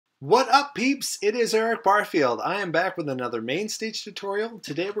What up, peeps? It is Eric Barfield. I am back with another MainStage tutorial.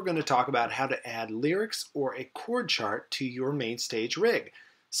 Today we're going to talk about how to add lyrics or a chord chart to your MainStage rig.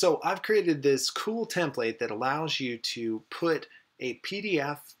 So I've created this cool template that allows you to put a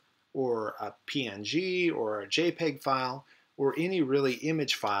PDF or a PNG or a JPEG file or any really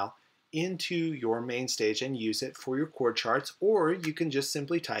image file into your MainStage and use it for your chord charts, or you can just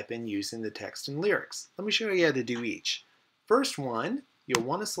simply type in using the text and lyrics. Let me show you how to do each. First one, you'll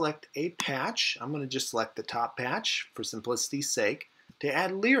want to select a patch. I'm going to just select the top patch for simplicity's sake. To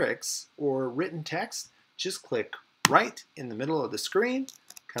add lyrics or written text, just click right in the middle of the screen,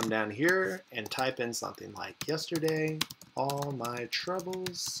 come down here and type in something like yesterday, all my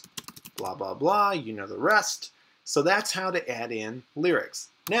troubles, blah, blah, blah, you know the rest. So that's how to add in lyrics.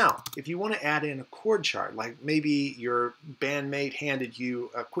 Now, if you want to add in a chord chart, like maybe your bandmate handed you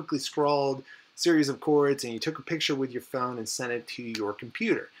a quickly scrawled series of chords and you took a picture with your phone and sent it to your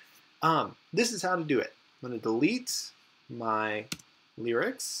computer. This is how to do it. I'm going to delete my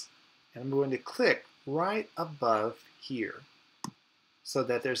lyrics and I'm going to click right above here so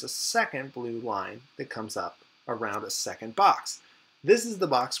that there's a second blue line that comes up around a second box. This is the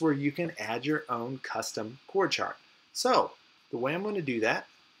box where you can add your own custom chord chart. So the way I'm going to do that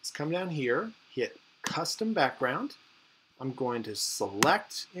is come down here, hit custom background. I'm going to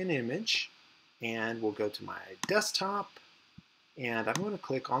select an image and we'll go to my desktop and I'm going to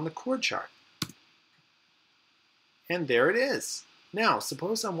click on the chord chart. And there it is. Now,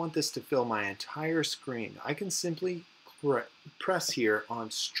 suppose I want this to fill my entire screen. I can simply press here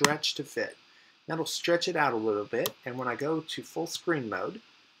on stretch to fit. That'll stretch it out a little bit, and when I go to full screen mode,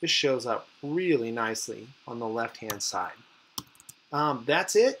 this shows up really nicely on the left-hand side.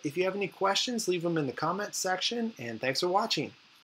 That's it. If you have any questions, leave them in the comments section, and thanks for watching.